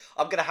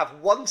I'm going to have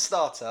one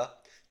starter,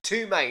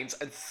 two mains,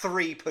 and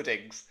three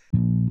puddings.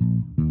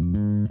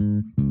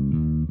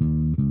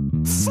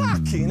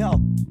 Fucking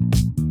hell.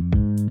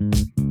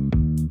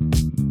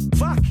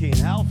 Fucking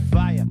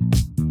hellfire.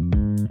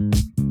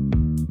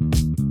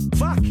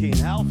 Fucking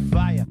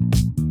hellfire.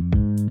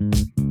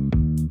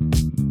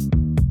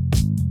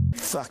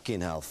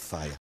 Fucking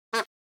hellfire.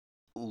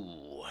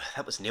 Ooh,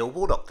 that was Neil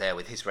Warnock there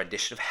with his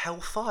rendition of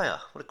Hellfire.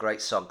 What a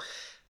great song.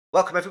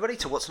 Welcome everybody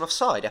to What's on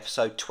Offside,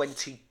 episode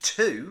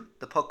 22,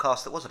 the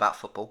podcast that was about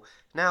football,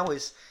 now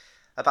is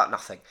about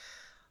nothing.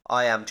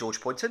 I am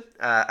George Poynton,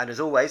 and as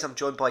always, I'm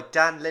joined by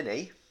Dan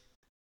Linney,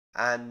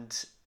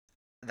 and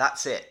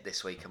that's it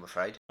this week, I'm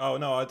afraid. Oh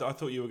no, I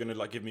thought you were going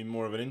to give me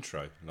more of an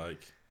intro.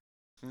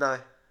 No,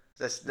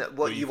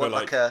 what you want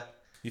like a...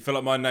 You feel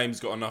like my name's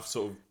got enough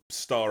sort of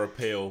star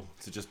appeal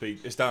to just be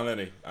it's Dan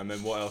Linney, and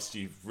then what else do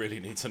you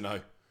really need to know?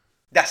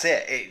 That's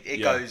it.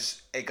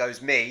 It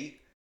goes me,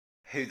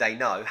 who they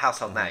know,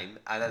 household name,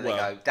 and then they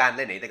go Dan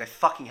Linney. They go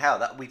fucking hell.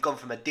 That we've gone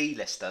from a D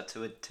lister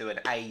to an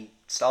A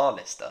star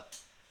lister.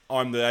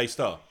 I'm the A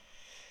star.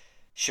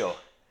 Sure.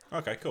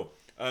 Okay, cool.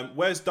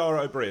 Where's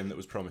Dara O'Brien that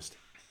was promised?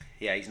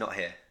 Yeah, he's not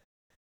here.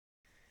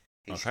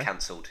 He's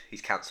cancelled.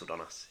 He's cancelled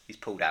on us. He's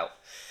pulled out.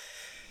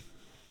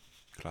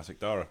 Classic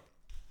Dara.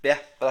 Yeah,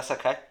 but that's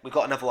okay. We've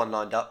got another one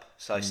lined up,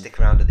 so stick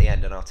around at the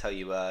end and I'll tell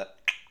you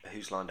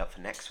who's lined up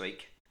for next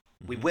week.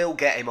 Mm-hmm. We will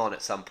get him on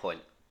at some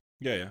point.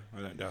 Yeah, I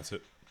don't doubt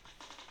it.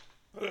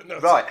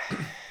 Right.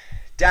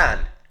 Dan.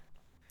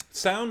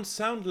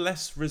 Sound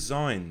less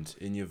resigned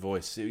in your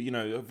voice.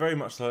 Very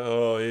much like,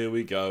 oh, here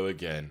we go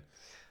again.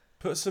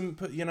 Give it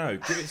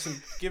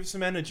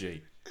some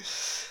energy.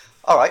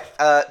 All right,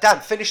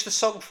 Dan, finish the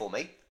song for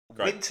me.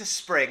 Great. Winter,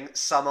 spring,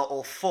 summer,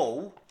 or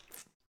fall.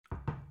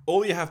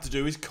 All you have to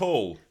do is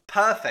call.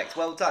 Perfect.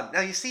 Well done.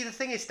 Now you see, the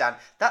thing is, Dan,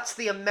 that's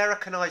the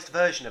Americanized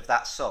version of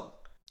that song.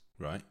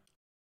 Right.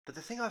 But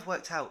the thing I've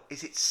worked out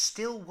is it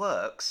still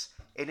works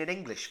in an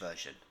English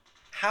version.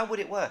 How would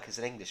it work as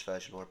an English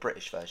version or a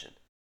British version?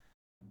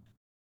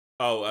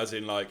 Oh, as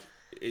in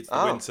it's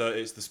the winter,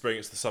 it's the spring,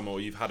 it's the summer, or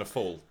you've had a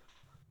fall.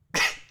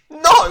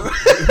 No!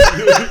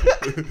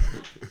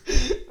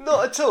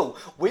 Not at all.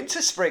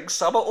 Winter, spring,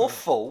 summer or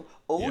fall,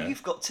 all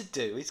you've got to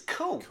do is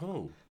call.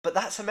 Cool. But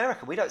that's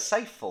American. We don't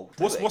say fall,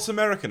 do we? What's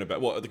American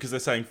about? What? Because they're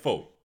saying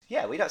fall?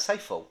 Yeah, we don't say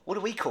fall. What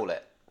do we call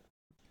it?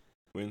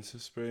 Winter,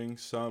 spring,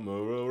 summer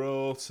or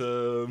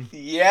autumn.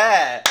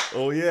 Yeah!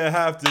 All you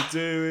have to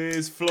do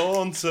is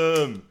flaunt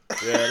 'em.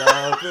 Yeah,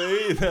 I'll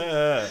be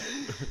there.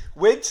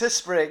 Winter,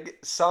 spring,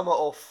 summer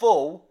or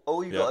fall,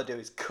 all you got to do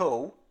is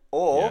call.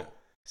 Or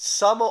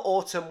summer,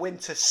 autumn,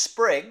 winter,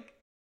 spring.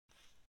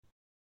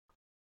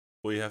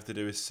 All you have to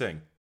do is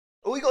sing.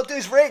 All you got to do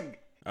is ring.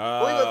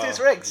 All you got to do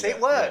is ring. See, yeah,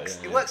 it works.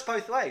 yeah. It works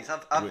both ways.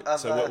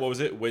 What was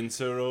it?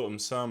 Winter, autumn,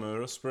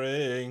 summer or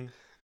spring?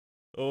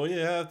 All you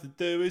have to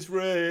do is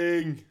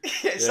ring.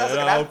 Yeah, it sounds like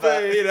an I'll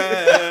advert. be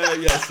there.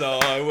 Yes,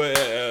 I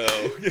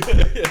will.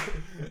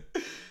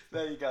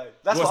 There you go.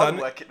 That's what I'm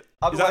working.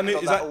 I've been working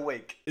on that all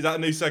week. Is that a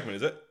new segment,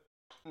 is it?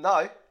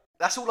 No,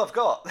 that's all I've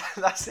got.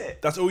 That's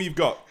it. That's all you've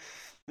got?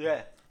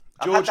 Yeah.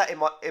 George, I've had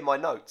that in my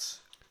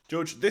notes.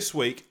 George, this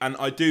week, and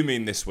I do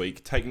mean this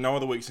week, take no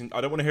other weeks.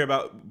 I don't want to hear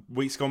about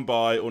weeks gone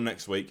by or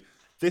next week.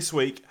 This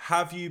week,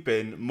 have you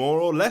been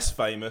more or less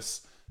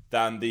famous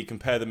than the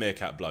Compare the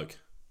Meerkat bloke?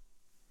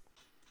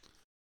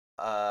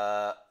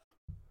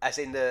 As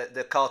in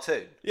the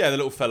cartoon? Yeah, the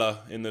little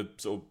fella in the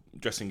sort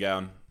of dressing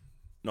gown,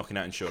 knocking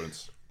out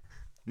insurance.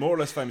 More or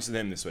less famous than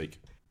him this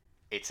week.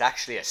 It's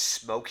actually a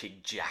smoking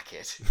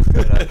jacket.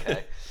 But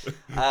okay.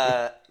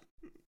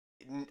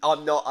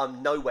 I'm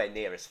nowhere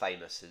near as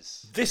famous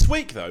as... This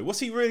week, though? What's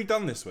he really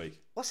done this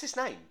week? What's his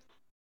name?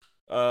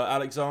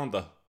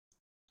 Alexander.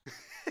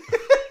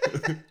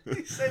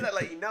 You say that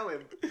like you know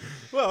him.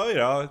 Well,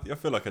 I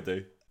feel like I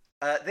do.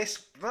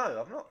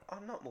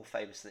 I'm not more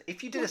famous than...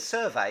 If you did a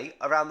survey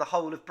around the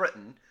whole of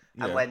Britain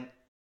and went,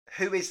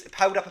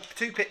 held up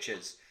two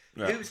pictures,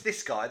 who's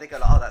this guy? They go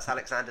like, oh, that's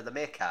Alexander the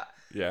Meerkat.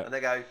 Yeah. And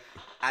they go,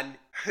 and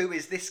who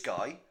is this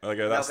guy? And I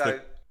go,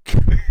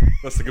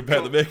 that's the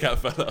Compare the Meerkat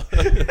fella.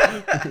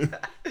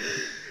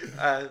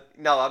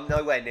 No, I'm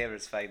nowhere near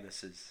as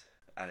famous as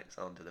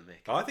Alexander the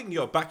Meerkat. I think you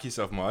got to back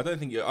yourself more. I don't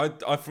think you...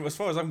 as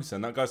far as I'm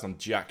concerned, that guy's done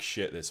jack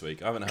shit this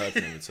week. I haven't heard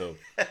from him at all.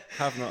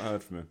 Have not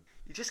heard from him.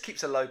 He just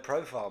keeps a low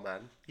profile,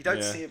 man. You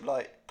don't see him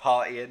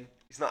partying.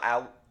 He's not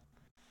out.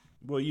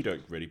 Well, you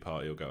don't really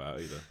party or go out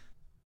either.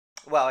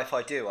 Well, if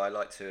I do, I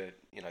like to,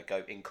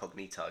 go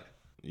incognito.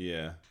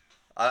 Yeah.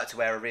 I like to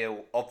wear a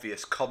real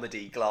obvious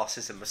comedy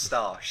glasses and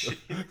moustache.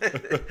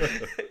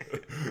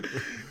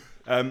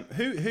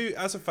 Who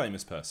as a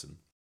famous person,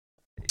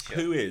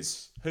 who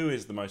is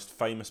the most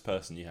famous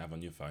person you have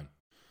on your phone?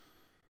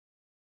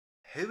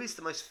 Who is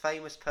the most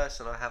famous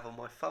person I have on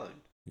my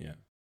phone? Yeah.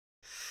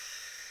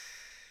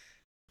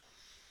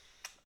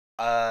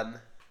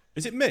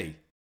 Is it me?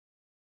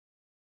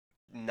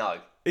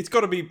 No. It's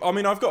got to be. I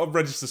mean, I've got to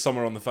register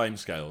somewhere on the fame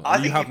scale. I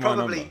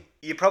think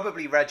you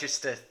probably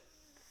register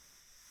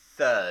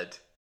third.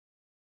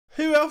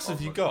 Who else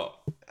have you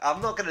got?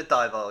 I'm not going to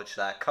divulge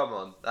that. Come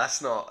on,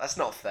 that's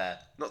not fair.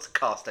 Not to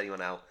cast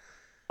anyone out.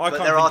 But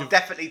there are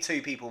definitely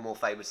two people more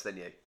famous than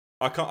you.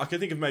 I can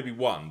think of maybe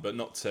one, but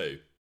not two.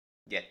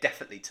 Yeah,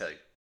 definitely two.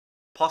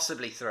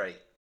 Possibly three.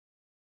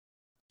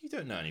 You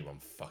don't know anyone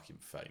fucking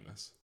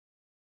famous.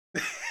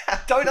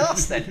 Don't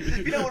ask then. If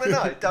you don't want to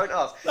know, don't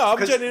ask. No,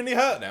 I'm genuinely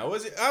hurt now.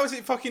 How is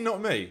it fucking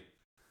not me?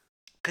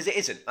 Because it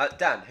isn't.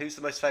 Dan, who's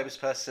the most famous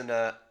person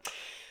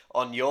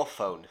on your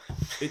phone?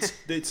 It's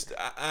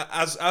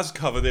as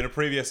covered in a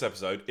previous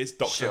episode. It's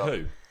Doctor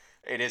Who.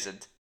 It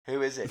isn't.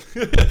 Who is it?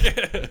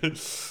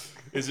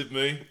 Is it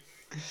me?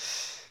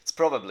 It's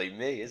probably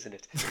me, isn't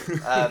it?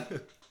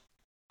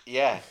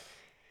 Yeah.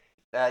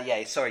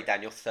 Yeah. Sorry,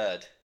 Dan. You're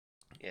third.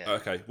 Yeah.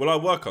 Okay. Well,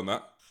 I'll work on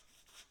that.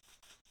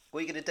 What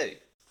are you gonna do?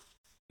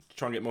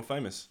 Try and get more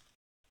famous.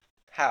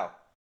 How?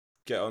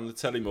 Get on the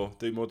telly more.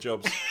 Do more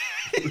jobs.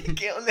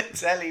 Get on the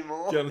telly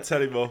more. Get on the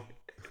telly more.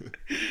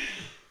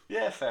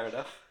 Yeah, fair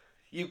enough.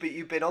 You've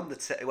been on the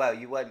telly. Well,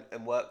 you went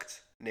and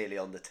worked nearly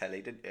on the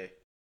telly, didn't you?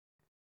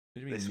 What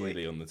do you mean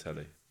nearly on the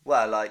telly?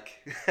 Well, like,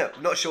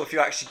 I'm not sure if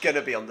you're actually going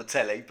to be on the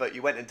telly, but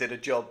you went and did a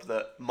job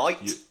that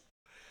might...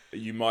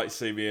 You might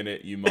see me in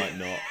it, you might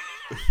not.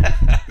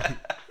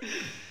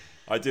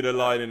 I did a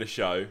line in a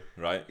show,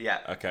 right? Yeah.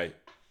 Okay.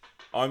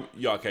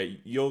 Okay,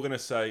 you're going to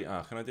say...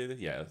 can I do this?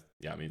 Yeah,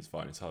 I mean, it's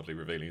fine. It's hardly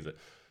revealing, is it?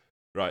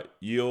 Right,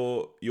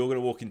 you're going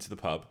to walk into the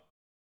pub,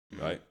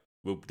 right?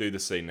 We'll do the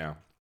scene now.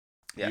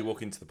 Yeah. You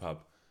walk into the pub.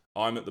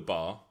 I'm at the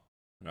bar,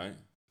 right?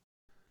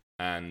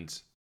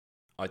 And...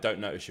 I don't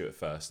notice you at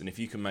first, and if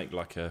you can make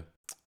like a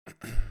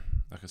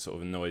sort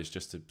of a noise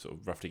just to sort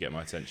of roughly get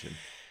my attention.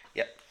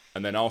 Yep.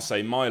 And then I'll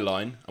say my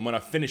line, and when I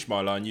finish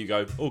my line, you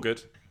go, all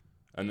good.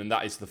 And then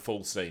that is the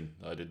full scene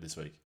that I did this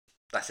week.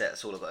 That's it.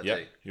 That's all I've got to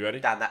do. You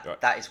ready? Dan,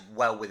 that is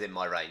well within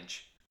my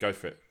range. Go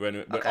for it.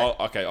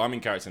 Okay. I'm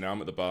in character now. I'm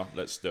at the bar.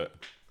 Let's do it.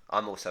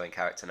 I'm also in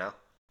character now,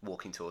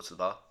 walking towards the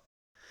bar.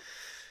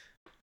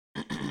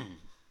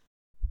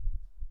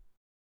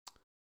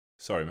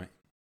 Sorry, mate.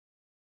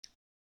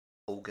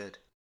 All good.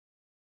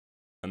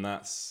 And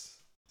that's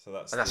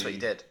what you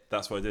did.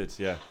 That's what I did.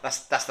 Yeah.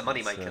 That's the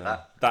money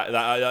maker.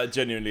 That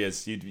genuinely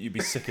is. You'd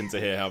be sickened to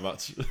hear how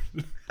much.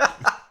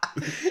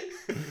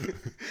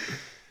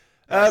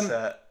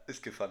 It's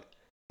good fun.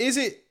 Is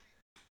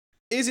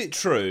it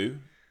true?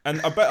 And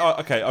I bet.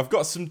 I've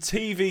got some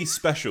TV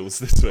specials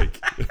this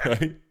week.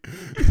 Right?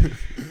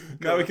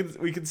 Now we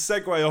can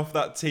segue off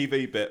that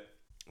TV bit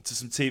to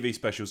some TV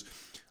specials.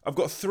 I've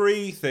got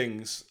 3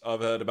 things I've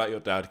heard about your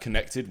dad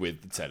connected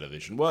with the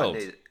television world. I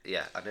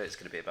knew it's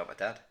going to be about my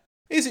dad.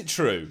 Is it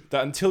true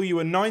that until you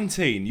were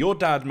 19, your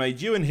dad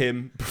made you and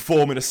him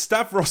perform in a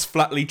Stavros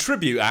Flatley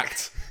tribute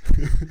act,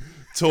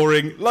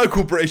 touring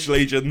local British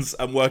legions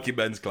and working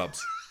men's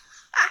clubs?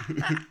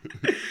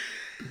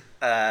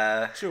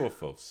 True or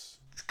false?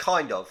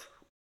 Kind of.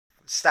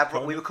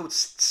 We were called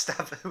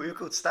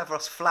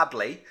Stavros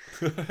Flabley.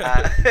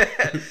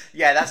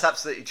 Yeah, that's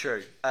absolutely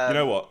true. You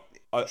know what?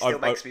 It still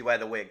makes me wear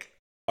the wig.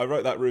 I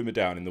wrote that rumour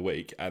down in the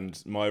week, and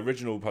my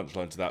original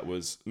punchline to that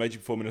was made you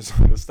perform in a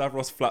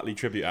Stavros Flatley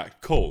tribute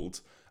act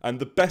called, and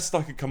the best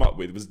I could come up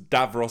with was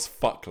Davros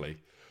Fuckley.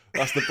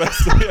 That's the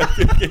best thing I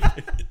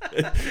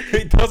could.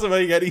 It doesn't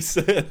make any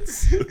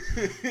sense.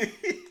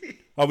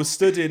 I was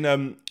stood in.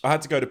 I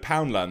had to go to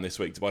Poundland this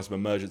week to buy some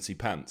emergency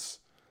pants,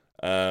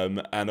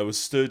 and I was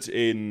stood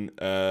in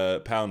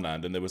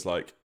Poundland, and there was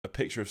like a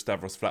picture of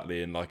Stavros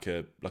Flatley in like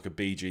a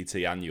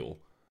BGT annual,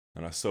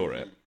 and I saw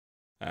it.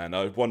 And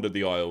I wandered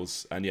the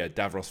aisles, and yeah,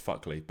 Davros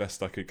Fuckley,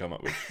 best I could come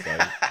up with. So.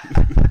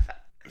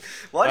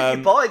 Why did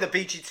you buy the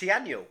BGT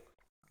annual?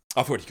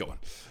 I've already got one.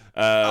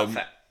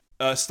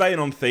 Fair. Staying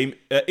on theme,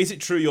 is it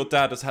true your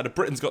dad has had a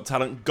Britain's Got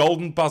Talent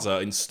golden buzzer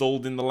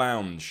installed in the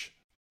lounge?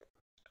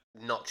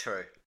 Not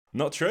true.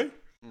 Not true?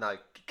 No,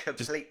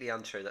 completely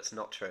untrue. That's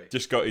not true.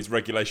 Just got his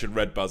regulation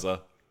red buzzer.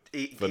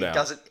 He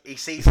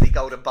sees the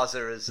golden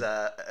buzzer as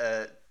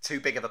too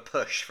big of a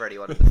push for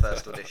anyone in the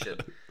first audition.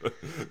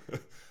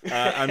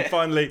 And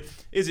finally,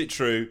 is it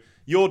true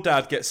your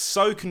dad gets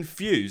so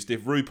confused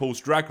if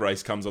RuPaul's Drag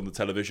Race comes on the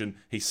television,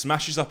 he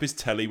smashes up his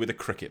telly with a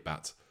cricket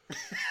bat?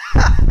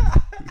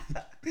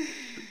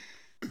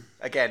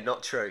 Again,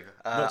 not true.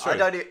 Not true.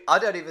 I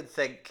don't even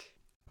think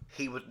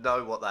he would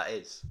know what that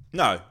is.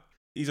 No,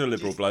 he's a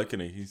liberal bloke,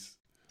 isn't he?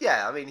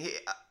 Yeah, I mean,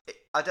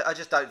 I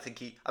just don't think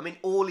he... I mean,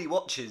 all he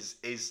watches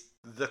is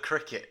the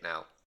cricket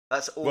now.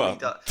 That's all he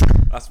does.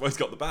 That's why he's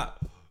got the bat.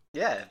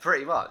 Yeah,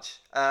 pretty much.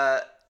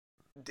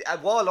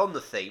 While on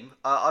the theme,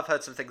 I've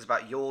heard some things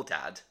about your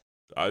dad.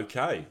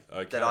 Okay.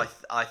 That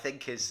I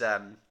think is...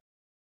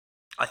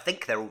 I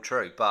think they're all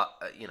true, but,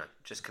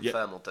 just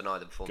confirm or deny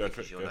them for me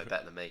because you'll know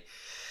better than me.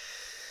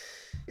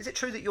 Is it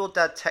true that your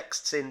dad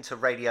texts into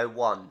Radio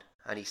 1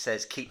 and he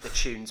says, keep the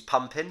tunes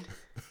pumping?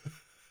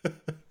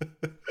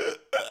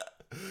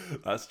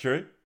 That's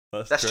true.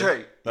 That's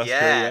true. That's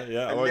true,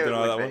 yeah. I won't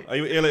deny that one.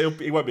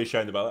 He won't be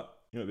ashamed about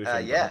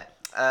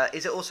that.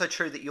 Is it also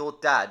true that your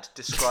dad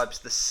describes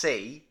the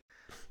sea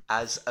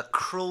as a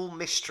cruel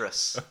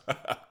mistress?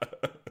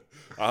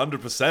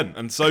 100%,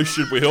 and so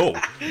should we all.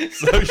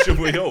 So should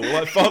we all.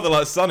 We're like father,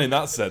 like son in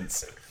that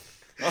sense.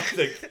 I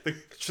think the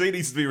tree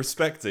needs to be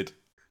respected.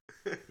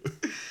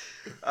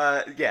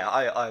 Yeah,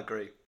 I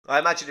agree. I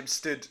imagine him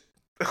stood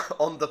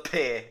on the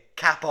pier,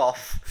 cap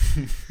off.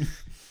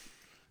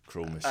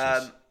 Cruel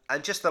mistress.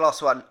 And just the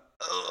last one.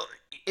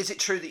 Is it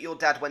true that your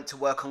dad went to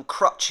work on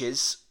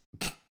crutches,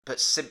 but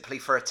simply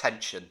for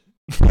attention?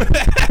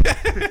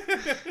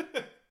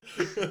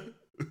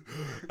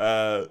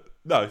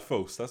 No,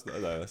 false. He's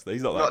not that.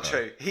 Not guy.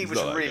 true. He He's was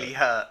not that really guy.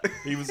 hurt.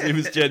 He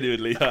was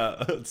genuinely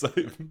hurt. So,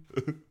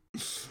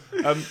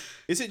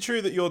 is it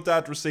true that your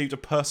dad received a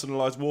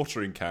personalised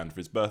watering can for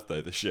his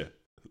birthday this year?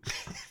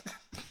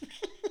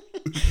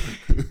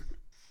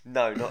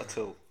 No, not at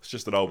all. It's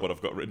just an old one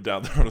I've got written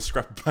down there on a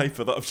scrap of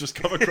paper that I've just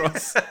come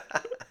across.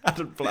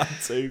 Hadn't planned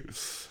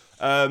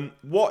to.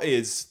 What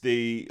is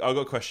the... I've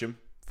got a question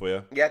for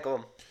you. Yeah, go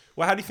on.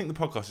 Well, how do you think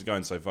the podcast is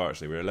going so far,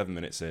 actually? We're 11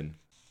 minutes in.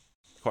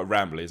 Quite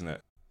rambly, isn't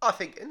it? I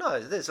think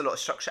there's a lot of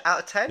structure. Out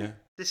of 10, Yeah.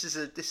 this is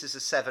a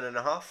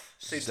 7.5,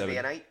 soon to be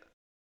an 8.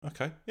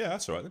 Okay, yeah,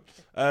 that's all right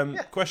then.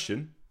 Yeah.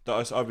 Question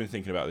that I've been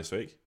thinking about this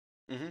week.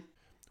 Mm-hmm.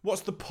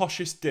 What's the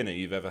poshest dinner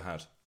you've ever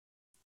had?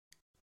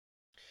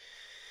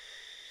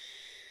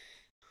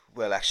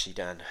 Well, actually,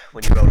 Dan,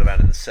 when you roll around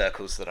in the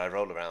circles that I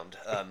roll around,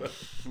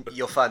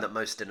 you'll find that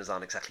most dinners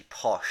aren't exactly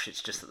posh.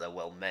 It's just that they're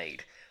well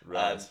made.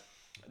 Right.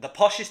 The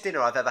poshest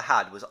dinner I've ever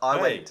had was I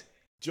went...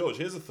 George,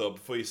 here's a thought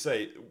before you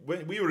say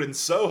it. We were in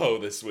Soho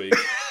this week,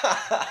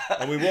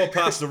 and we walked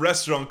past a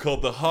restaurant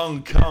called the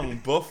Hong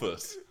Kong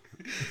Buffet.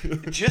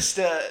 just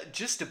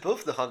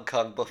above the Hong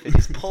Kong Buffet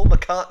is Paul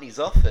McCartney's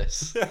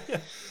office.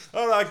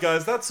 All right,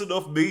 guys, that's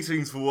enough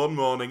meetings for one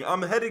morning.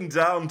 I'm heading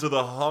down to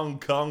the Hong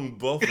Kong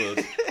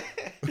Buffet.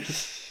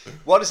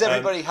 What has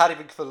everybody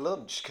having for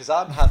lunch? Because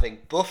I'm having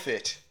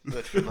buffet,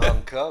 but from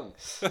Hong Kong.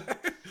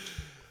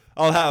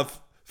 I'll have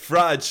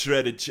fried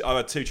shredded... I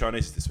had 2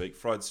 Chinese this week.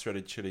 Fried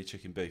shredded chili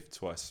chicken beef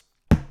twice.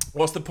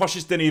 What's the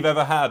poshest dinner you've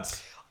ever had?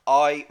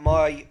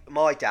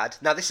 My dad...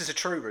 Now, this is a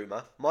true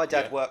rumour. My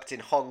dad worked in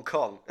Hong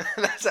Kong.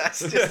 that's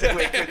just a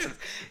weird coincidence.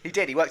 He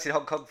did. He worked in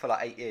Hong Kong for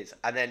like 8 years.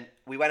 And then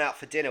we went out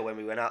for dinner when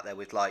we went out there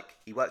with like...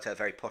 He worked at a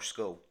very posh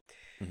school.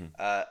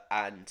 Mm-hmm.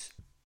 And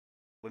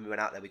when we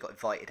went out there, we got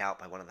invited out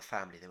by one of the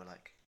family. They were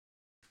like,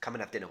 come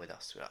and have dinner with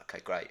us. We're like, okay,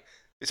 great.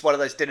 It's one of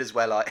those dinners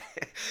where like,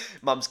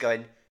 mum's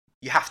going...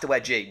 You have to wear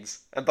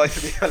jeans. And both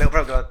of me and my little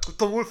brother going, I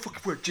don't want to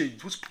fucking wear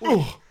jeans. What's the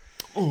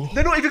point?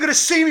 They're not even going to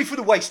see me from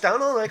the waist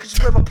down, are they? I can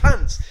just wear my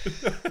pants.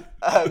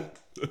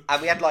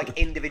 And we had like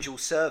individual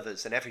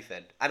servers and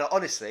everything. And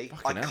honestly,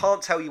 I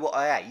can't tell you what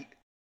I ate,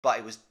 but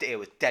it was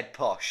dead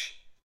posh.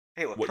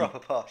 It was proper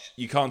posh.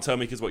 You can't tell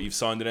me because what, you've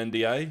signed an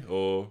NDA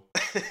or?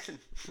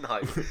 No,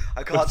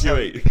 I can't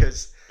tell you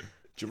because...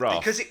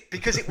 Giraffe.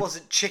 Because it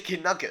wasn't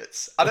chicken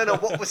nuggets. I don't know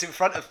what was in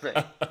front of me.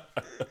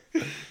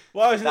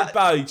 Why isn't it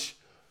beige?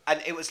 And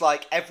it was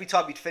like every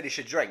time you'd finish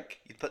a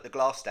drink, you'd put the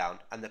glass down,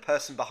 and the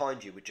person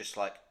behind you would just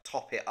like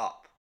top it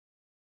up,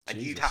 and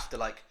you'd have to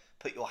like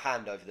put your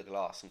hand over the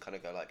glass and kind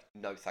of go like,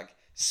 "No, thank you."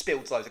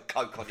 Spilled loads of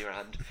Coke on your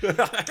hand.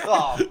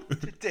 Oh,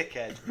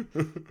 dickhead!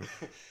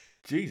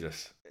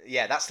 Jesus.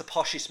 Yeah, that's the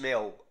poshest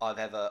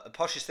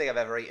thing I've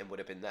ever eaten would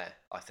have been there.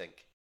 I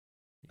think.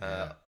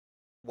 Yeah.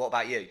 What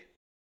about you?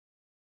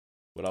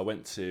 Well, I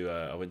went to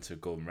a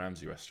Gordon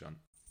Ramsay restaurant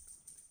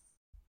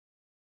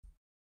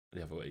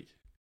the other week.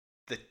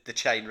 The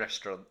chain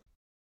restaurant.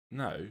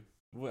 No,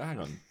 well, hang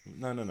on.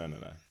 No.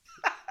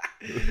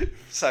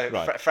 So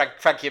right.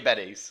 Frankie and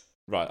Benny's.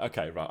 Right.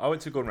 Okay. Right. I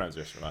went to a Gordon Ramsay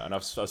restaurant, right, and I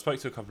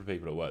spoke to a couple of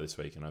people at work this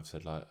week, and I've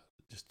said like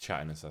just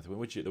chatting and stuff.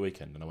 What did you eat at the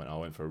weekend? And I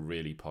went for a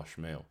really posh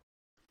meal,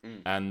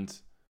 and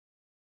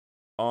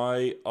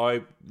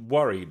I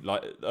worry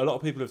like a lot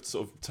of people have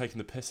sort of taken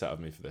the piss out of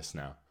me for this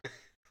now,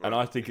 and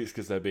I think it's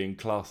because they're being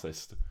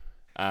classist,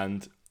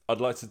 and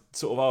I'd like to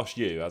sort of ask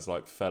you as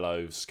like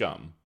fellow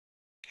scum.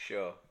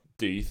 Sure.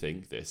 Do you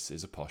think this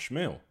is a posh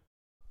meal?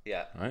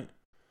 Yeah. Right?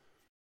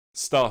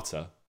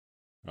 Starter,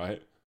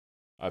 right?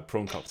 I had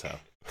prawn cocktail.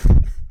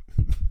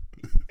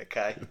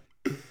 Okay.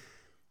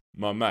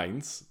 My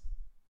mains.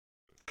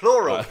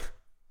 Plural.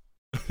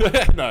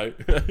 No.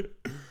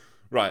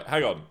 Right,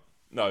 hang on.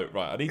 No,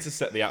 right, I need to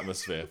set the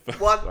atmosphere.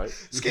 One. Right?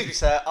 Excuse me,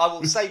 sir. I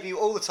will save you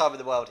all the time in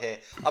the world here.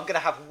 I'm going to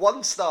have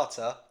 1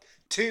 starter,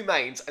 2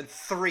 mains, and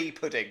 3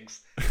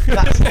 puddings.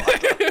 That's what I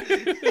got.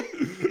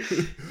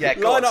 Yeah,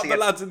 line up the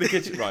lads in the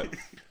kitchen. Right.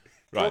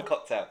 Prawn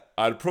cocktail.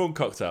 I had a prawn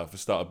cocktail for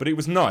starter, but it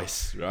was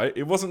nice, right?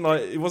 It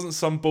wasn't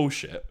some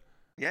bullshit.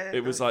 Yeah.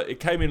 It was like,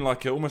 it came in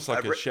like almost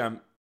like a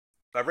sham.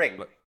 A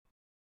ring?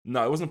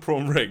 No, it wasn't a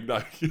prawn ring,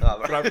 no. Oh,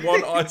 But I had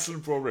 1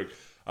 Iceland prawn ring.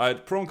 I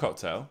had prawn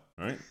cocktail,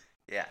 right?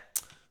 Yeah.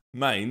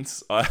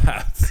 Mains, I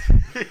had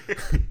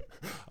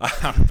a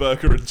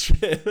hamburger and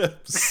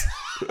chips.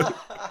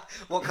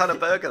 What kind of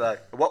burger though?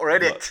 What were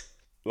in it?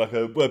 Like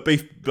a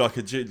beef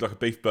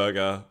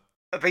burger.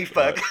 A beef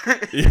burger.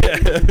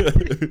 Yeah.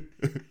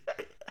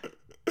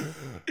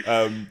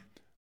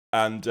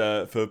 And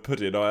for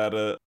pudding, I had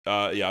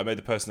I made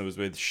the person I was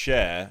with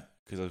share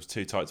because I was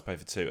too tight to pay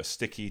for 2 a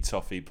sticky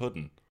toffee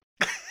pudding.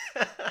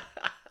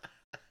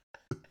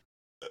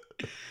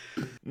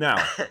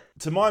 Now,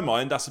 to my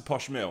mind, that's a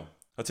posh meal.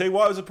 I'll tell you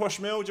why it was a posh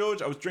meal,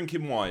 George. I was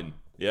drinking wine,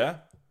 yeah?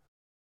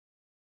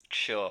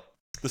 Sure.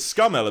 The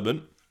scum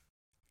element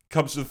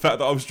comes from the fact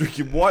that I was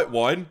drinking white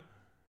wine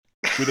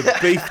with a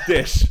beef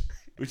dish,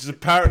 which is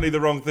apparently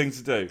the wrong thing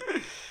to do.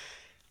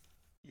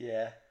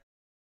 Yeah.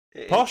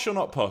 Posh or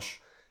not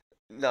posh?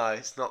 No,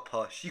 it's not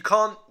posh. You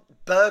can't...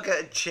 Burger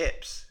and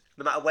chips,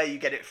 no matter where you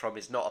get it from,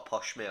 is not a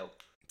posh meal.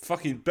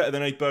 Fucking better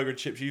than any burger and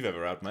chips you've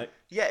ever had, mate.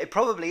 Yeah, it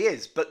probably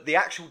is, but the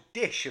actual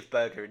dish of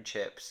burger and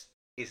chips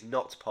is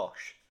not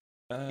posh.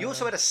 You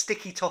also had a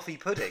sticky toffee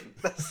pudding.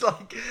 That's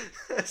like...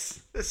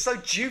 That's so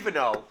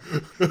juvenile.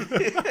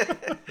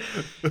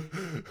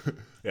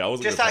 Yeah, I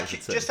wasn't Just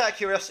out of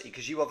curiosity,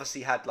 because you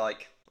obviously had,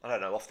 like, I don't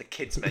know, off the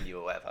kids' menu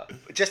or whatever.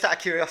 But just out of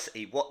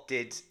curiosity, what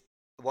did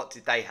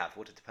they have?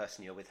 What did the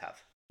person you're with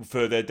have?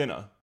 For their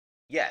dinner?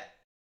 Yeah.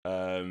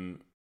 Prawn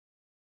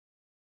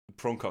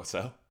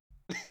cocktail.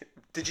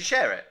 Did you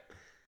share it?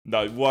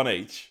 No, one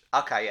each.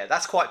 Okay, yeah,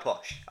 that's quite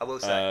posh, I will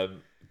say.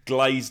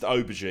 Glazed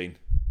aubergine.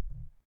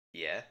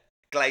 Yeah.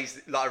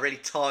 Glazed, like a really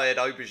tired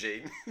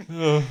aubergine.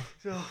 Oh,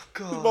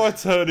 God. my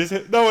turn, is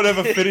it? No one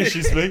ever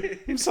finishes me.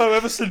 I'm so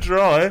ever so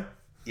dry.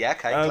 Yeah,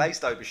 okay,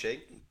 glazed aubergine.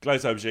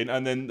 Glazed aubergine,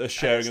 and then a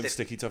sharing of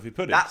sticky toffee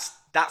pudding.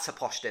 That's a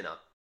posh dinner.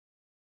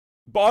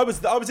 But I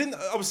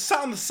was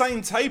sat on the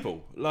same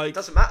table. Like,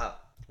 Doesn't matter.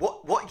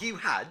 What you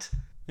had,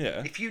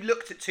 yeah. if you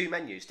looked at two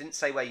menus, didn't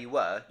say where you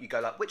were, you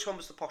go like, which one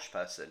was the posh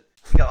person?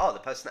 You go, oh, the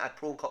person that had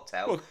prawn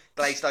cocktail,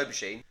 glazed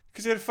aubergine.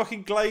 Because he had a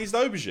fucking glazed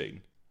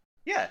aubergine.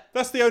 Yeah.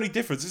 That's the only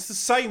difference. It's the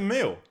same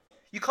meal.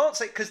 You can't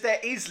say, because there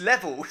is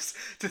levels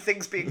to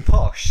things being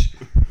posh.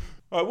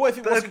 Alright, what if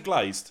it wasn't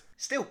glazed?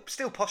 Still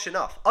posh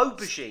enough.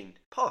 Aubergine,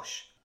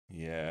 posh.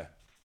 Yeah.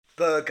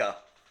 Burger.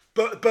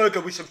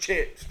 Burger with some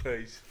chips,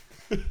 please.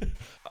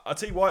 I'll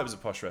tell you why it was a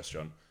posh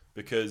restaurant.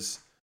 Because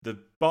the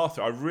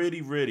bathroom, I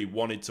really, really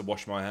wanted to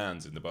wash my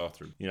hands in the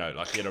bathroom. You know,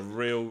 like he had a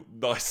real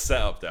nice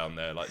setup down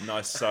there. Like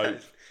nice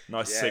soap,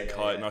 nice sink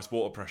height, nice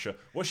water pressure.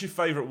 What's your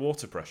favourite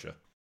water pressure?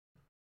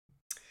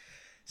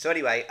 So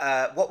anyway,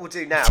 what we'll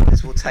do now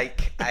is we'll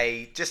take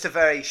just a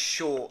very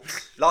short...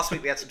 Last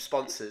week we had some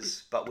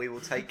sponsors, but we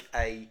will take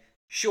a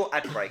short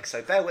ad break.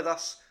 So bear with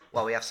us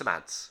while we have some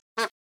ads.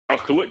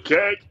 Chocolate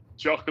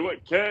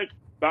cake.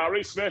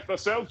 Barry Smith, I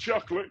sell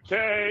chocolate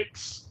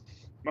cakes.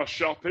 My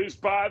shop is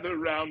by the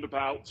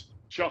roundabout.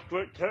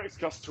 Chocolate cakes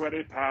cost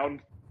 £20.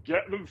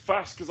 Get them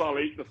fast, because I'll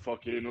eat the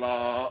fucking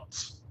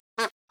lot.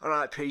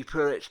 Alright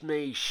people, it's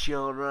me,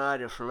 Sean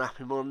Ryder from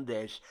Happy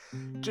Mondays.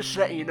 Just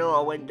letting you know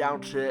I went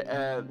down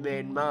to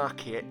Main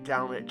Market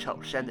down at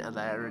Top Centre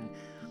there, and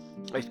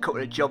there's a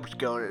couple of jobs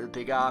going at the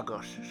Big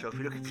Argos. So if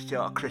you're looking for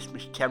sort of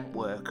Christmas temp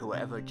work or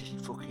whatever, just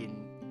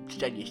fucking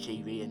send your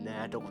CV in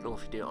there. I don't know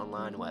if you do it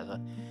online or whatever.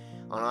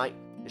 Alright,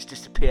 it's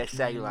just a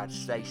PSA, lads.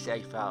 Stay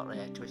safe out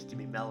there, twisting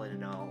me melon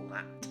and all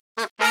that.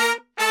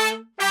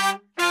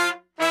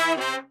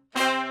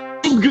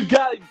 Good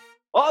game.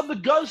 I'm the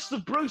ghost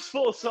of Bruce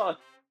Forsyth.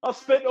 I've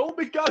spent all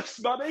my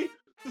ghost money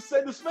to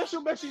send a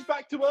special message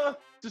back to her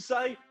to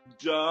say,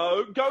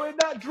 don't go in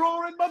that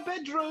drawer in my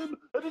bedroom.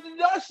 And it's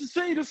nice to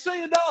see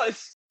you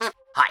nice.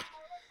 Hi,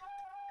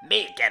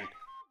 me again.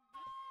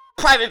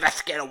 Private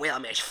Investigator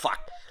William H.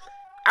 Fuck.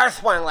 I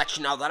just want to let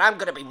you know that I'm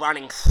going to be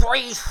running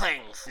 3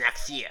 things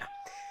next year.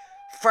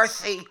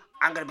 Firstly,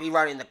 I'm going to be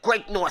running the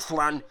Great North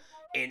Run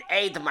in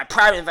aid of my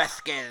private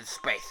investigator in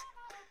space.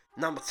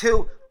 Number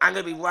 2, I'm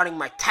going to be running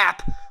my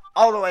tap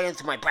all the way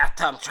into my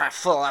bathtub and trying to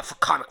fill it up for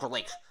comic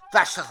relief.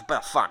 That's just a bit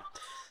of fun.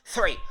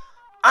 3,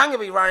 I'm going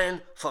to be running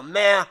for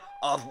mayor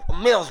of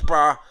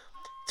Middlesbrough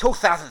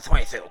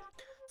 2022.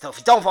 So if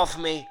you don't vote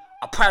for me,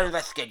 I'll probably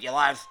investigate your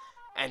lives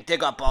and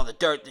dig up all the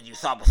dirt that you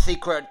thought was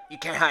secret. You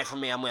can't hide from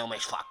me, I'm William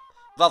H. Fuck.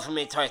 Vote for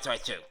me in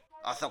 2022.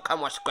 Also,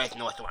 come watch the Great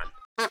North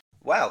Run.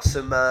 Wow,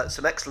 some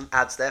excellent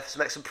ads there for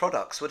some excellent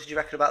products. What did you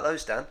reckon about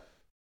those, Dan?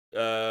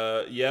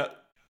 Yeah.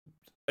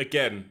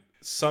 Again,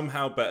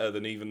 somehow better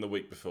than even the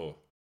week before.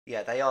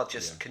 Yeah, they are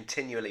just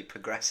continually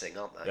progressing,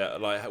 aren't they? Yeah,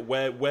 like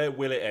where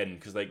will it end?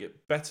 Because they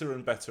get better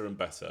and better and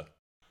better.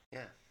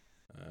 Yeah.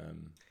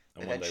 And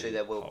eventually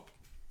there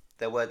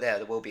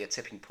will be a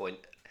tipping point.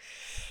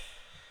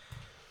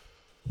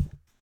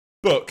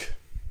 Book.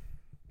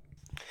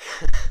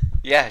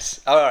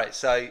 Yes. All right.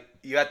 So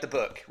you had the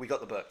book. We got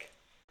the book.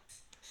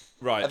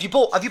 Right. Have you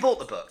bought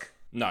the book?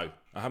 No,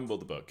 I haven't bought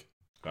the book.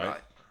 Right.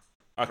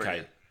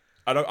 Okay.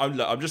 Brilliant.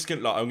 I'm just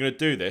gonna. I'm gonna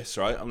do this.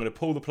 Right. I'm gonna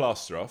pull the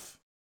plaster off.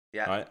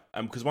 Yeah. Right.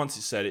 And because once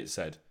it said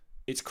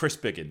it's Chris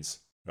Biggins.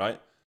 Right.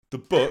 The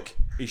book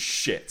is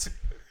shit.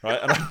 Right.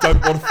 And I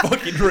don't want to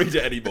fucking read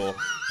it anymore.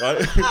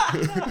 Right.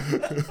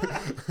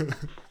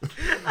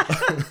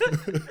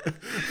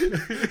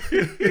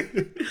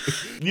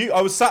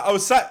 I was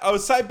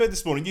sat in bed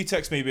this morning. You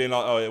text me being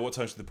like, "Oh yeah, what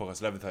time should the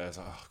podcast?" 11:30. I was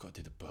like, "Oh, I've got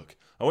to do the book."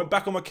 I went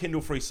back on my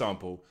Kindle free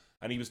sample,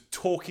 and he was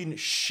talking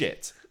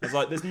shit. I was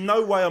like, "There's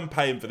no way I'm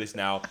paying for this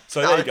now."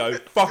 So there you go.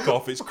 Fuck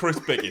off. It's Chris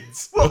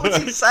Biggins. What was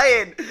he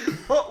saying?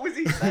 What was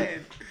he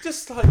saying?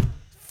 Just like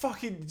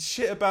fucking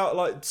shit about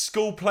like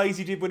school plays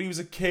he did when he was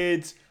a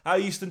kid. How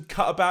he used to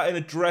cut about in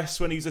a dress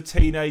when he was a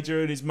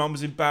teenager and his mum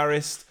was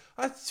embarrassed.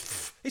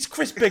 It's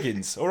Chris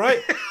Biggins, all right?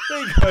 There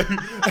you go.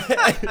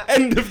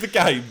 End of the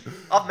game.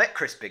 I've met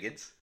Chris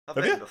Biggins. I've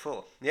Have met you? him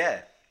before.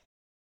 Yeah,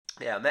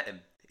 I met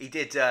him. He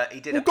did a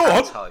go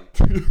on.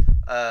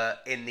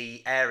 panto in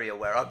the area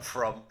where I'm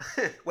from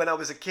when I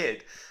was a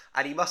kid,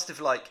 and he must have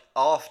like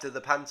after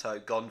the panto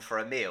gone for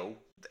a meal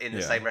in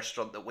the Yeah. same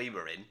restaurant that we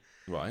were in,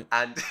 Right.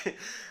 and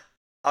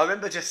I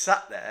remember just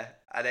sat there,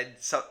 and then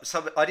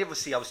some I didn't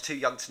see. I was too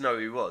young to know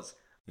who he was,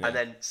 Yeah. and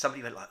then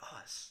somebody went like, "Oh,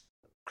 it's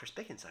Chris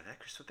Biggins over there,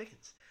 Christopher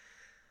Biggins,"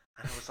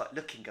 and I was like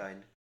looking,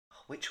 going,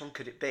 oh, "Which one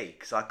could it be?"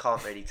 Because I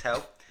can't really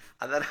tell.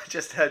 And then I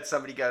just heard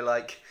somebody go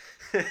like,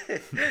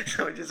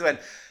 someone just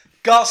went,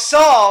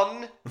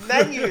 "Garçon,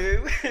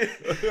 menu,"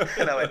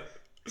 and I went,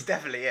 "It's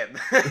definitely him,"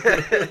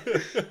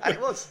 and it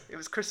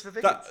was Christopher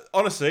Biggins. That,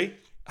 honestly,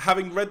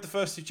 having read the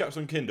first 2 chapters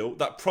on Kindle,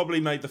 that probably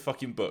made the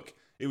fucking book.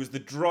 It was the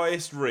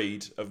driest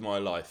read of my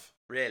life.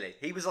 Really,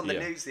 he was on the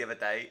Yeah. news the other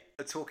day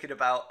talking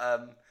about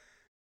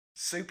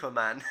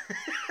Superman.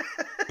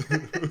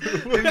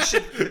 who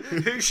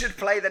should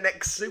play the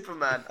next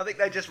Superman? I think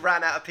they just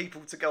ran out of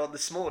people to go on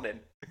this morning.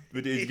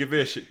 Did he give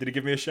me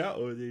a shout?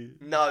 Or did he...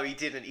 No, he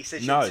didn't. He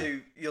said No.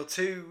 you're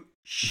too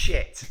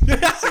shit,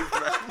 Superman.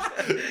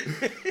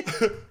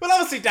 Well,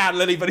 obviously Dan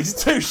Lilly, but he's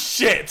too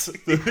shit.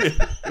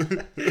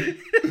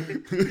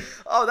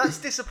 Oh, that's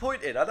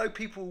disappointing. I know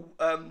people.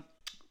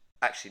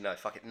 Actually, no,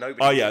 fuck it. Nobody.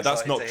 Oh yeah,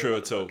 that's not true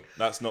at all.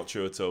 That's not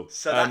true at all.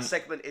 So that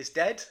segment is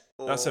dead.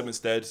 Or... That segment's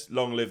dead.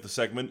 Long live the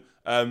segment.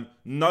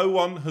 No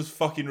one has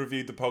fucking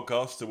reviewed the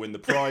podcast to win the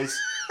prize.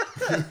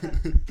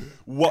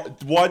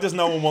 What? Why does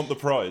no one want the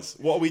prize?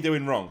 What are we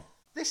doing wrong?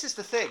 This is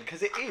the thing,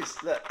 because it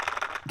is. Look,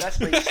 that's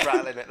me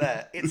straddling it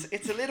there.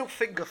 It's a little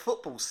finger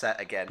football set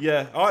again.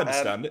 Yeah, I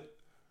understand it.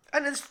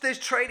 And there's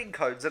training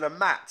codes and a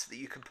mat that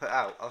you can put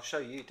out. I'll show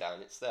you, Dan.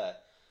 It's there.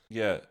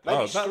 Yeah.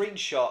 Maybe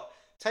screenshot.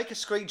 Take a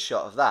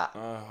screenshot of that.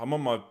 I'm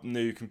on my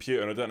new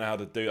computer and I don't know how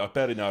to do. I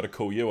barely know how to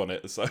call you on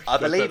it. So I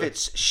believe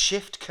it's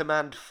Shift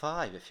Command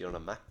 5 if you're on a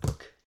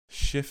MacBook.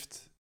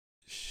 Shift.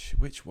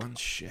 Which one's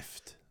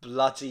Shift?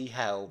 Bloody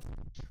hell.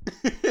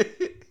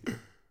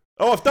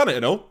 Oh, I've done it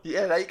and all.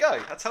 Yeah, there you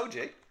go. I told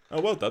you. Oh,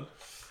 well done.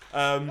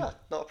 Yeah,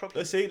 not a problem.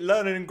 Let's see,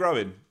 learning and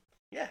growing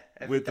Yeah,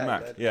 every with the day,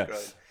 Mac. learning Yeah.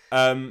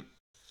 and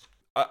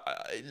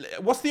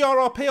growing. What's the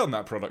RRP on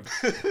that product?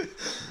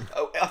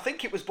 Oh, I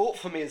think it was bought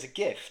for me as a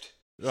gift.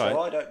 Right. So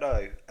I don't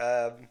know.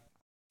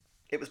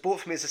 It was bought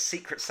for me as a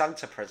Secret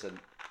Santa present.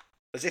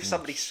 As if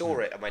somebody saw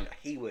it and went,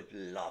 he would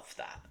love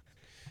that.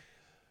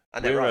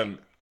 And they're right.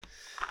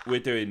 We're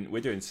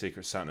doing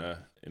Secret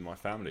Santa in my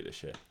family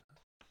this year.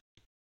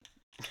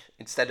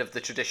 Instead of the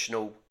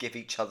traditional give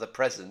each other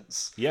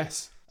presents.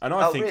 Yes, and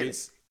I think really?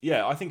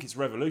 it's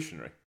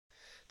revolutionary.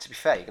 To be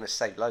fair, you're going to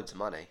save loads of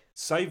money.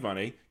 Save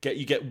money,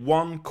 you get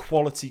one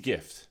quality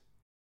gift,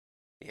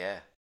 Yeah.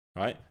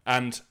 right?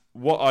 And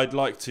what I'd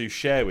like to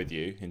share with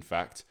you, in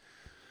fact,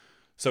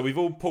 so we've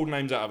all pulled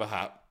names out of a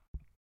hat,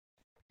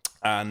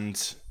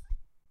 and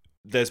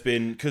there's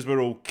been, because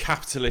we're all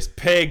capitalist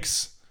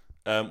pigs,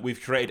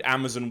 we've created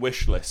Amazon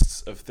wish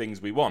lists of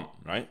things we want,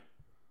 right?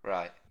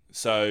 Right.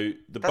 So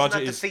the Doesn't budget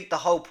that is defeat the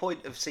whole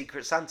point of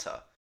Secret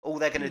Santa? All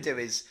they're going to do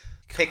is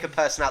pick a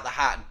person out the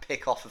hat and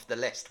pick off of the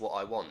list what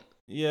I want.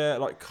 yeah,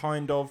 like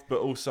kind of, but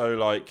also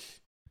like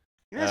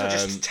You may as well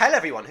just tell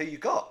everyone who you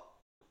got.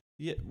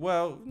 yeah.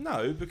 Well,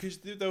 no, because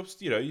they'll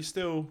you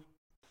still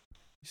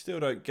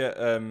don't get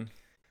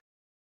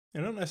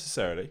not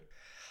necessarily.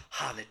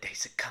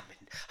 Holidays are coming,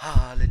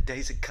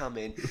 holidays are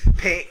coming.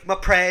 Pick my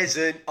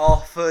present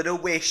off of the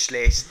wish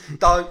list.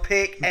 Don't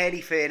pick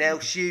anything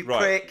else, you Right.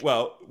 prick.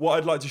 Well, what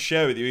I'd like to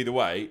share with you either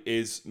way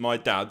is my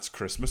dad's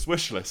Christmas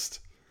wish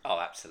list.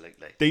 Oh,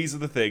 absolutely. These are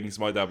the things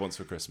my dad wants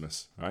for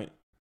Christmas, right?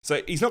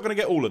 So he's not going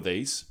to get all of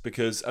these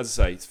because, as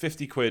I say, it's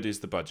 50 quid is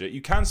the budget.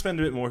 You can spend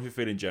a bit more if you're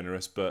feeling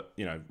generous, but,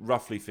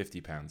 roughly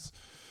 £50.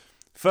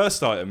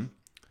 First item,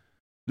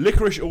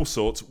 licorice all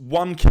sorts,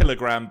 1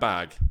 kilogram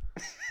bag.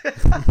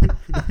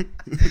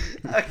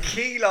 A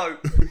kilo.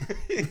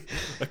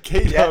 A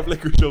kilo Yeah. of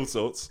licorice all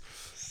sorts.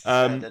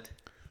 Standard.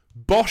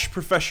 Bosch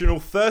Professional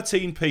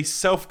 13-piece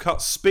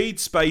self-cut speed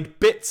spade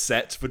bit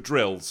set for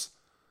drills.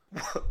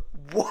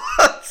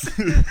 What?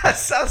 That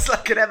sounds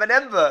like an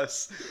Eminem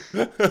verse.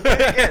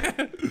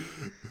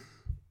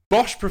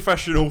 Bosch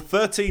Professional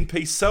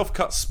 13-piece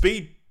self-cut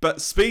speed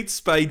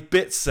spade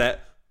bit set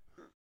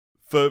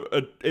for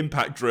an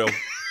impact drill.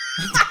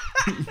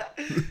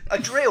 A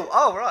drill.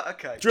 Oh, right,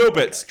 okay. Drill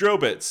bits. Drill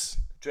bits.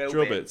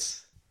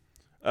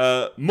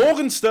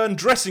 Morgenstern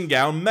dressing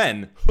gown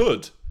men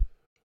hood.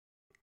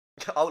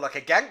 Oh, like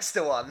a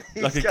gangster one.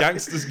 Like a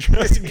gangster's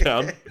dressing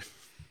gown.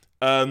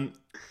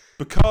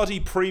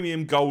 Bacardi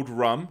Premium Gold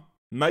Rum.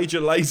 Major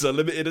Laser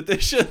Limited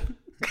Edition.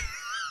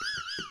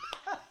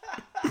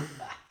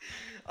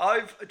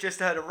 I've just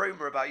heard a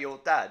rumour about your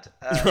dad.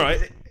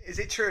 Right. Is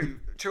it true?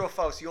 True or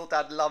false? Your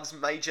dad loves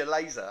Major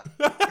Laser.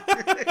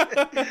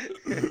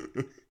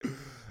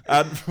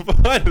 And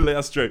finally,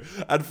 that's true.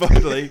 And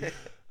finally,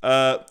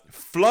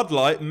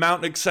 Floodlight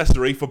mount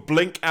accessory for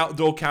Blink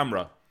outdoor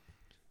camera.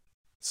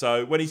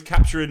 So when he's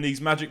capturing these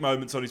magic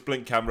moments on his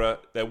Blink camera,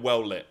 they're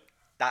well lit.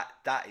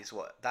 That is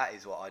what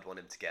I'd want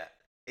him to get.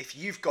 If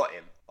you've got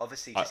him,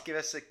 obviously, just give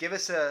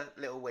us a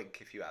little wink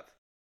if you have.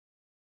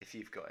 If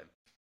you've got him,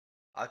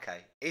 okay.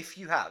 If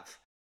you have,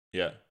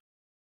 Yeah.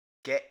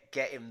 get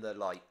him the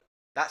light.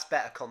 That's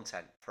better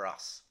content for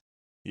us.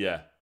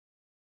 Yeah.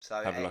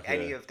 So Have like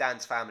any a- of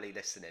Dan's family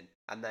listening,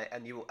 and they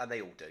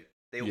all do.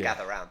 They all Yeah.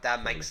 gather around.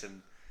 Dan makes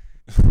them.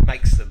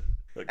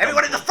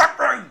 Everyone in the front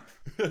room.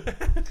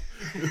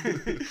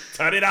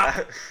 Turn it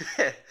up.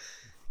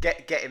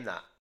 Get him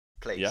that,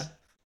 please. Yeah?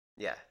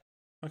 Yeah.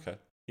 Okay.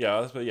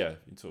 Yeah, but yeah,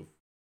 sort of.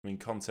 I mean,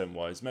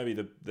 content-wise, maybe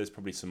there's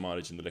probably some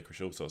mileage in the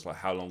licorice all sorts. Like,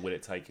 how long will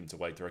it take him to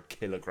weigh through a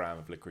kilogram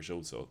of licorice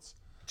all sorts?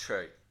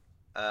 True.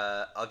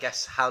 I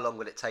guess how long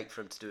would it take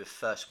for him to do a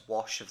first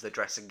wash of the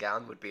dressing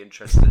gown would be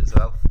interesting as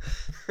well.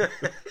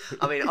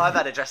 I mean, I've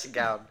had a dressing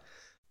gown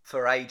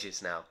for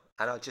ages now,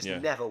 and I just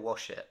never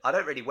wash it. I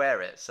don't really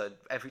wear it, so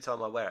every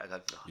time I wear it, I go,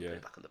 put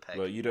it back on the peg.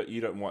 Well, you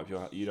don't wash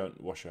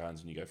your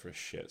hands when you go for a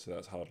shit, so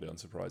that's hardly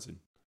unsurprising.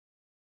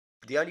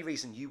 The only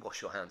reason you wash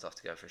your hands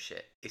after going for a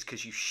shit is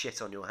because you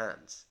shit on your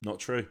hands. Not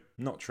true.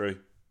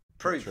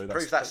 Prove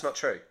that's not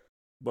true.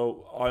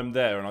 Well, I'm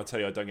there, and I tell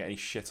you, I don't get any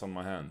shit on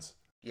my hands.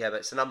 Yeah, but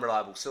it's an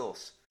unreliable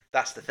source.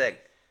 That's the thing.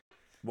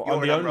 Well, You're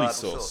I'm an the only unreliable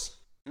source.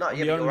 No, I'm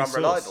yeah, the but you're only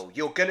unreliable. source.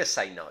 You're gonna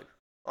say no,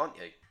 aren't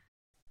you?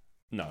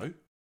 No.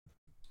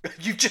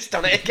 You've just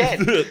done it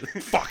again.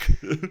 Fuck.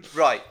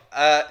 Right,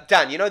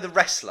 Dan. You know the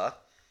wrestler?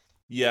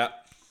 Yeah.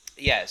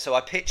 Yeah. So I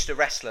pitched a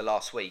wrestler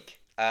last week,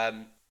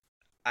 and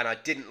I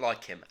didn't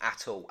like him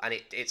at all, and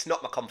it's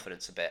knocked my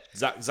confidence a bit.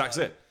 Zach's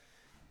it.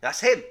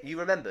 That's him. You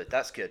remembered.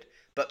 That's good.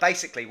 But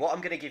basically, what I'm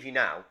going to give you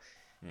now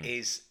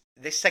is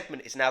this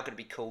segment is now going to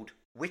be called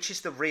 "Which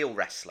is the Real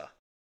Wrestler?"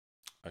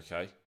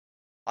 Okay.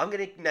 I'm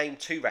going to name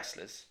two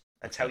wrestlers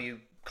and tell you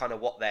kind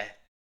of what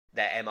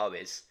their MO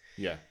is.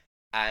 Yeah.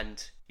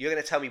 And you're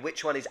going to tell me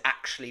which one is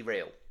actually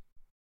real.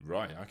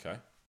 Right. Okay.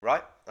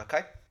 Right?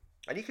 Okay?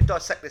 And you can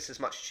dissect this as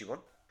much as you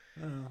want.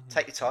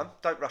 Take your time.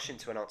 Don't rush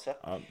into an answer.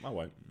 I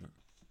won't.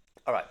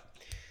 All right.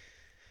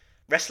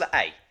 Wrestler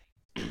A.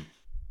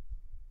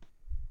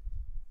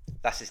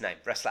 That's his name.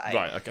 Wrestler A.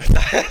 Right. Okay.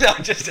 No,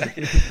 I'm just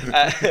joking.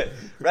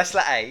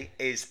 Wrestler A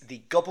is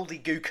the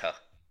Gobbledygooker.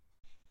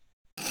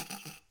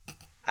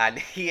 And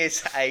he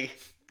is a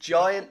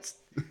giant...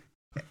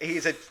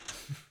 He's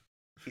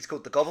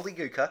called the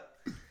Gobbledygooker.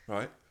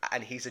 Right.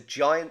 And he's a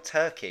giant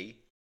turkey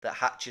that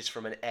hatches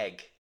from an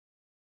egg.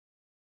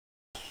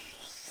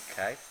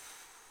 Okay.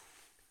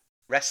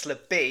 Wrestler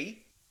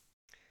B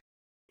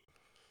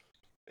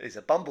is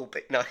a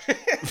bumblebee. No.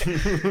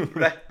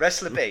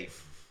 Wrestler B,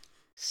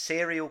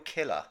 serial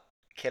killer.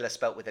 Killer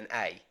spelt with an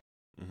A.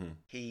 Mm-hmm.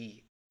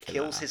 He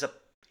kills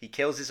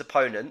his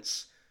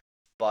opponents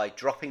by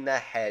dropping their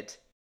head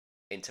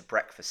into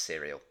breakfast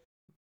cereal.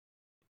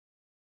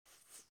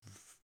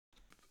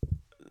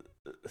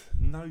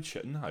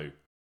 No.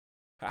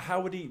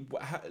 How would he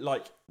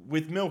like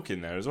with milk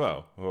in there as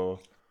well? Or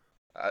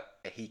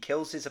He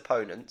kills his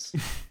opponents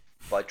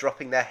by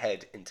dropping their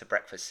head into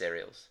breakfast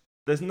cereals.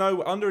 there's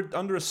no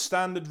under a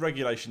standard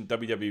regulation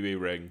WWE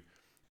ring.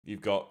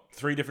 You've got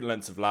 3 different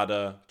lengths of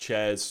ladder,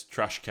 chairs,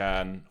 trash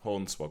can,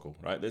 hornswoggle.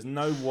 Right? There's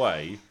no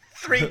way.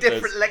 3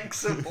 different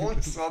lengths of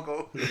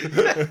hornswoggle.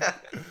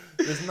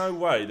 There's no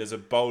way there's a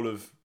bowl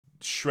of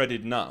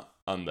shredded nut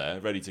under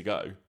there ready to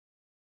go.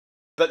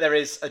 But there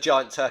is a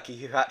giant turkey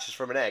who hatches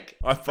from an egg.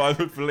 I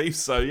would believe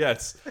so,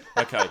 yes.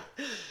 Okay.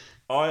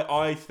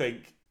 I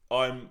think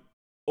I'm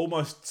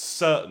almost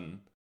certain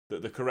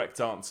that the correct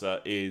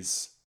answer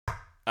is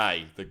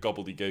A, the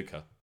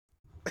gobbledygooker.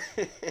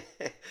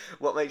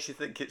 What makes you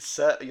think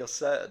you're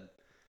certain?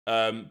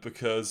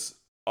 Because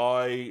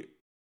I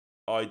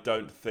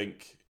don't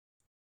think...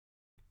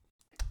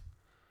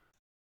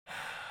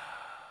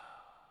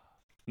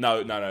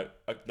 No,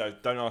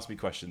 don't ask me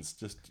questions.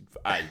 Just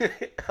A.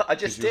 I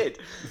just did.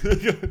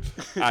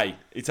 A.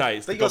 It's A.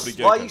 It's the But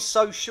gobbledygooker. why are you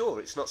so sure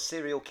it's not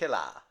serial killer?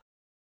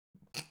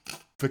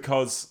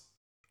 Because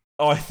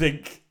I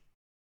think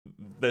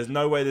there's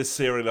no way there's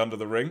cereal under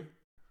the ring.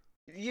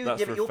 You're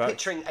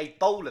picturing a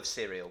bowl of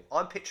cereal.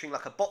 I'm picturing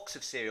like a box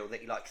of cereal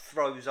that he like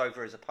throws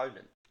over his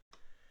opponent.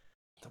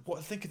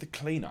 What? Think of the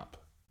cleanup.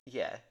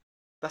 Yeah,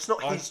 that's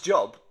not his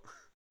job.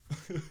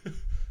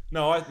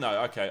 No.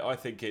 Okay. I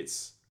think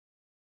it's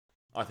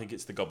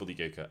the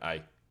gobbledygooker.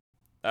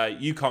 A.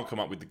 You can't come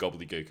up with the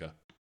gobbledygooker.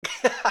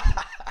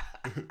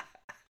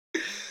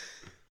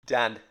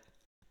 Dan,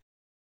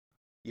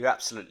 you're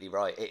absolutely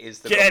right. It is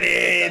the Get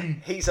gobbledygooker.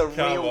 in! He's a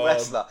Come real on.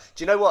 wrestler.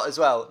 Do you know what? As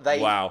well, they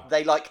Wow.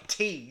 like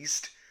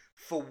teased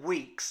for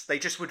weeks. They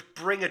just would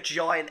bring a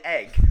giant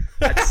egg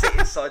and sit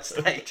inside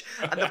stage,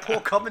 and the poor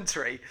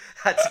commentary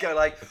had to go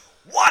like,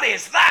 "What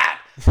is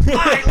that?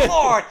 My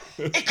lord!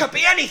 It could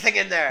be anything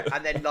in there."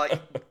 And then like,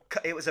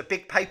 it was a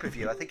big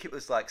pay-per-view. I think it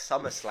was like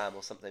SummerSlam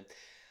or something,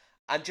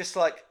 and just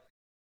like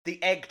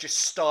the egg just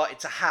started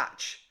to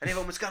hatch, and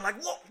everyone was going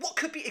like, "What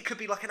could be? It could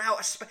be like an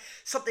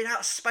something out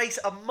of space,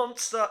 a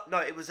monster." No,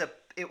 it was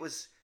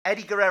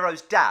Eddie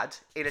Guerrero's dad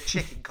in a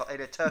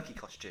in a turkey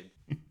costume.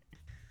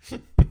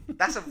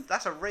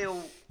 That's a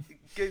real.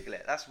 Google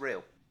it. That's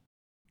real.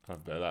 I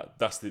bet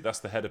that's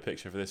the header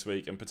picture for this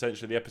week and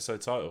potentially the episode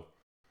title.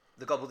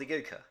 The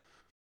gobbledygooker.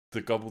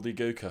 The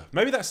gobbledygooker.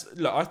 Maybe that's.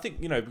 Look, I think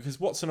because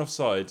Watson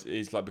Offside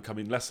is like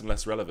becoming less and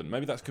less relevant.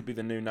 Maybe that could be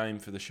the new name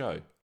for the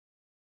show.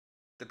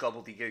 The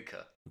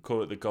gobbledygooker. We'll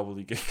call it the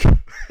gobbledygooker.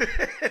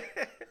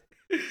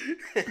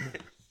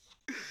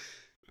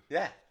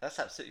 Yeah, that's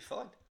absolutely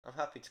fine. I'm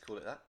happy to call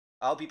it that.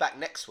 I'll be back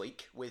next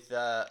week with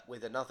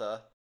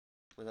another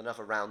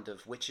round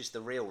of which is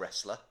the real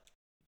wrestler.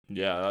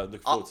 Yeah, I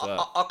look forward to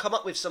that. I'll come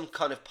up with some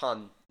kind of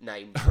pun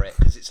name for it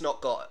because it's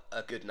not got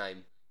a good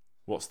name.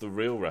 What's the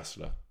real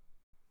wrestler?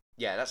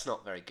 Yeah, that's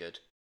not very good.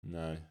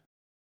 No.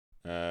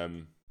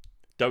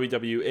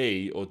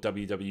 WWE or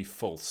WWE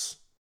False?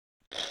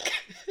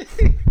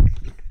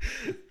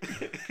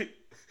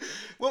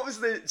 What was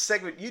the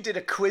segment? You did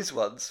a quiz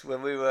once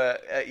when we were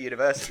at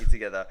university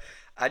together,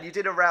 and you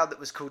did a round that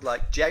was called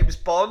like James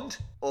Bond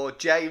or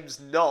James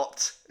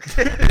Not.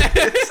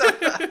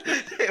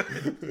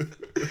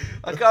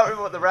 I can't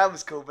remember what the round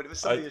was called, but it was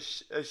something as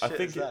shit as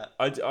that.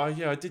 I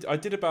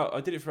did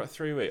it for about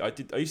 3 weeks.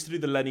 I used to do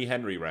the Lenny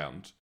Henry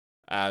round,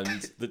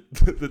 and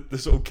the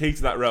sort of key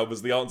to that round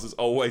was the answer's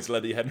always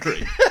Lenny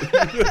Henry.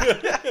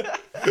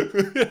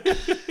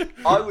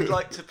 I would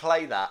like to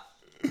play that.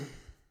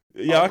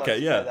 Yeah, okay,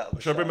 yeah.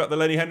 Shall I bring back the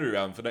Lenny Henry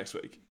round for next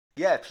week?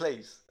 Yeah,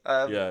 please.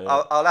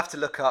 Yeah. I'll have to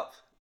look up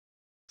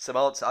some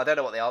answers. I don't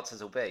know what the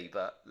answers will be,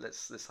 but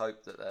let's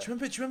hope that. Do you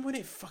remember when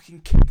it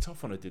fucking kicked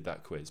off when I did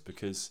that quiz?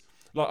 Because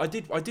like I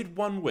did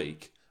 1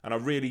 week and I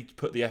really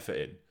put the effort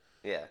in.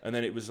 Yeah. And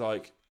then it was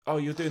like, oh,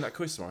 you're doing that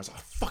quiz tomorrow. I was like,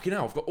 oh, fucking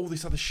hell, I've got all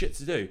this other shit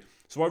to do.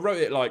 So I wrote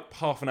it like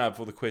half an hour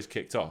before the quiz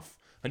kicked off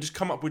and just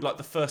come up with like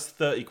the first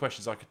 30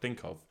 questions I could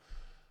think of.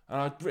 And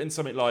I'd written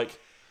something like,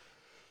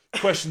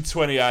 question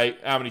 28,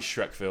 how many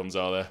Shrek films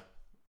are there?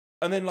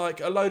 And then like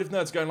a load of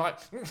nerds going like,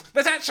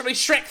 there's actually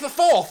Shrek the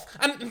 4th.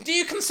 And do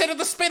you consider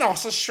the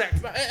spin-offs as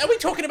Shrek? Are we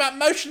talking about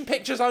motion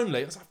pictures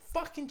only? I was like,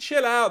 fucking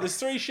chill out. There's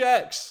 3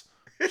 Shreks.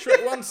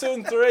 Shrek 1, 2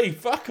 and 3.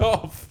 Fuck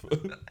off.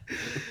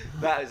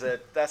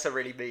 That's a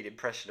really mean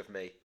impression of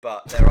me.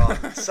 But there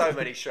are so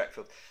many Shrek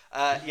films.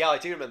 Yeah, I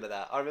do remember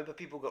that. I remember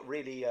people got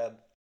really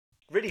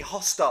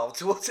hostile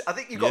towards it. I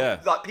think you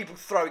got like people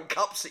throwing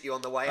cups at you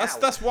on the way out.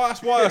 That's why I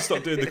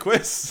stopped doing the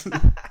quiz.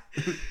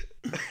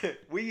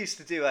 We used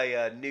to do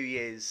a New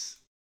Year's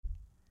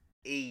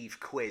Eve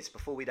quiz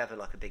before we'd have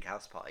like a big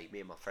house party. Me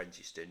and my friends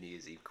used to do a New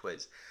Year's Eve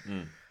quiz,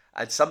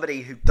 and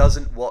somebody who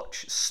doesn't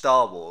watch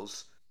Star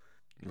Wars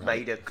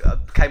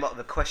came up with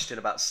a question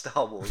about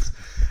Star Wars,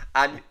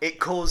 and it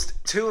caused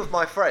 2 of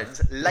my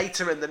friends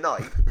later in the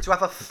night to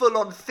have a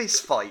full-on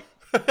fist fight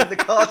in the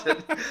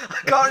garden. I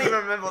can't even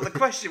remember what the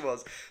question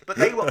was, but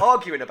they were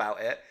arguing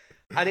about it,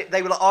 and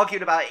they were like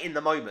arguing about it in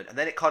the moment, and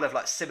then it kind of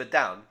like simmered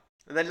down,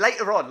 and then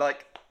later on,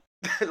 like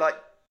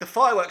the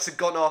fireworks had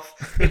gone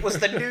off. It was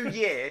the new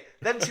year.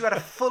 Them 2 had a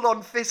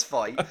full-on fist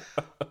fight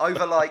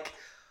over like,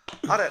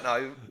 I don't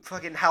know,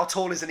 fucking how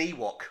tall is an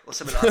Ewok or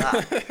something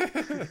like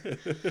that.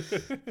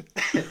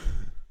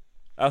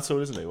 How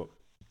tall is an Ewok?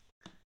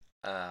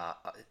 I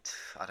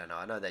don't know.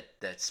 I know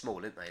they're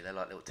small, aren't they? They're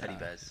like little teddy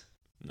bears.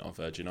 Not a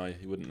virgin, are you?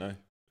 You wouldn't know.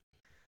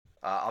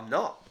 I'm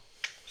not.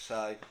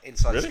 So,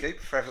 inside scoop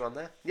for everyone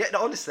there. Yeah,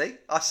 no, honestly,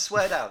 I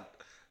swear down.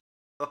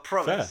 I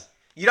promise. Fair.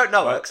 You don't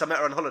know her because I met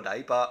her on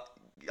holiday, but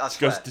I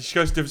swear. She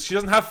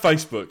doesn't have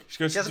Facebook.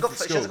 She hasn't got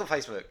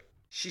Facebook.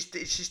 She's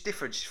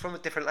different. She's from a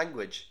different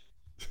language.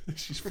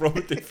 She's from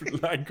a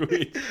different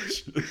language.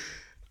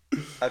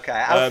 Okay,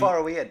 how far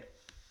are we in?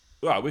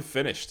 Well, we've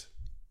finished.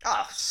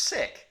 Oh,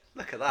 sick.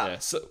 Look at that. Yeah.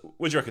 So,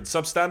 what do you reckon?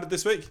 Substandard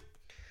this week?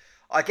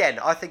 Again,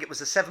 I think it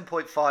was a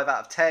 7.5 out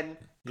of 10,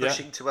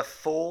 pushing to a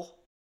 4.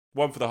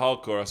 1 for the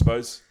hardcore, I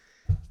suppose.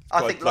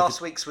 I think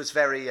last week's was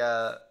very...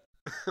 there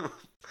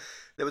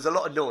was a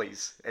lot of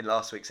noise in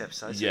last week's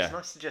episode, so it's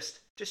nice to just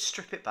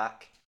strip it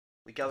back.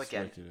 We go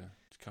again. A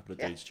couple of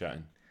dudes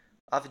chatting.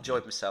 I've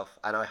enjoyed myself,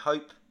 and I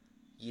hope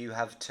you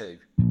have too.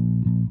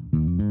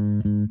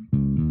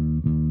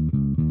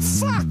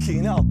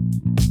 Fucking hell.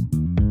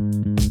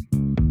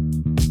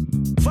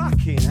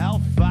 Fucking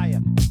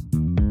hellfire.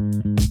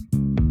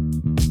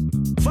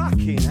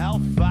 Fucking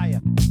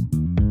hellfire.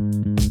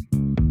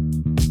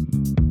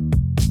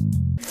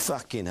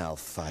 Fucking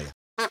hellfire.